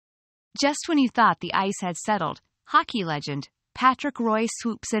Just when you thought the ice had settled, hockey legend Patrick Roy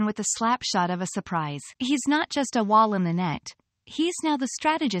swoops in with a slap shot of a surprise. He's not just a wall in the net. He's now the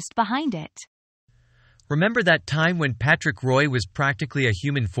strategist behind it. Remember that time when Patrick Roy was practically a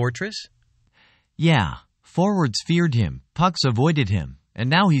human fortress? Yeah, forwards feared him, pucks avoided him, and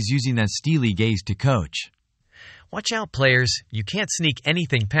now he's using that steely gaze to coach. Watch out, players. You can't sneak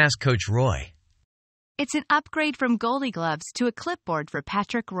anything past Coach Roy. It's an upgrade from goalie gloves to a clipboard for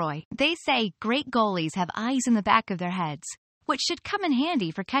Patrick Roy. They say great goalies have eyes in the back of their heads, which should come in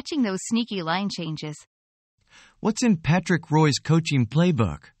handy for catching those sneaky line changes. What's in Patrick Roy's coaching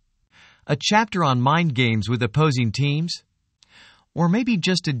playbook? A chapter on mind games with opposing teams? Or maybe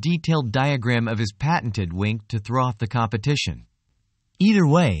just a detailed diagram of his patented wink to throw off the competition? Either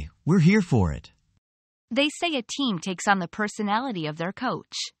way, we're here for it. They say a team takes on the personality of their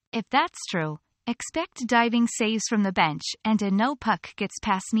coach. If that's true, expect diving saves from the bench and a no puck gets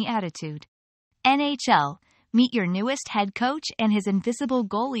past me attitude. NHL, meet your newest head coach and his invisible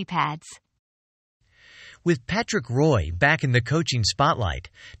goalie pads. With Patrick Roy back in the coaching spotlight,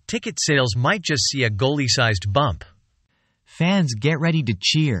 ticket sales might just see a goalie-sized bump. Fans get ready to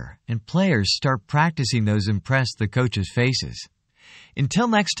cheer, and players start practicing those impress the coaches' faces. Until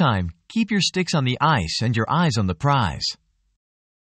next time, keep your sticks on the ice and your eyes on the prize.